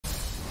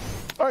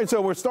All right,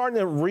 so we're starting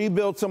to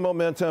rebuild some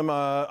momentum.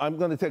 I'm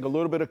going to take a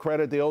little bit of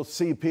credit, the old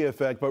CP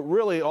effect, but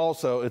really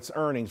also it's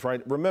earnings,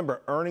 right?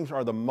 Remember, earnings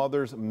are the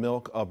mother's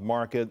milk of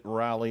market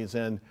rallies,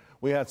 and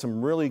we had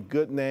some really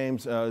good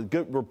names,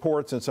 good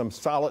reports and some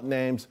solid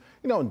names,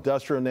 you know,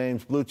 industrial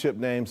names, blue chip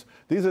names.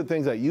 These are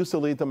things that used to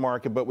lead the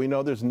market, but we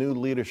know there's new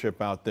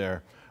leadership out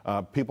there.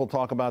 People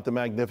talk about the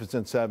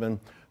Magnificent Seven.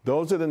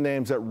 Those are the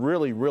names that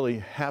really, really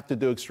have to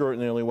do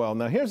extraordinarily well.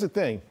 Now, here's the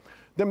thing.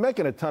 They're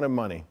making a ton of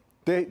money.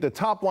 The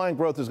top line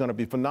growth is going to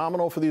be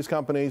phenomenal for these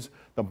companies.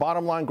 The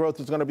bottom line growth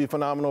is going to be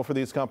phenomenal for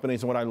these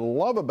companies. And what I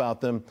love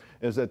about them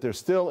is that they're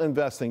still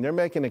investing. They're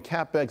making the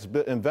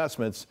CapEx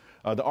investments,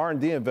 the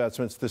R&D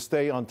investments to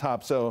stay on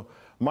top. So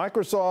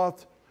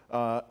Microsoft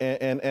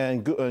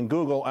and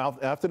Google,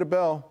 after the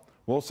bell,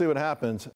 we'll see what happens.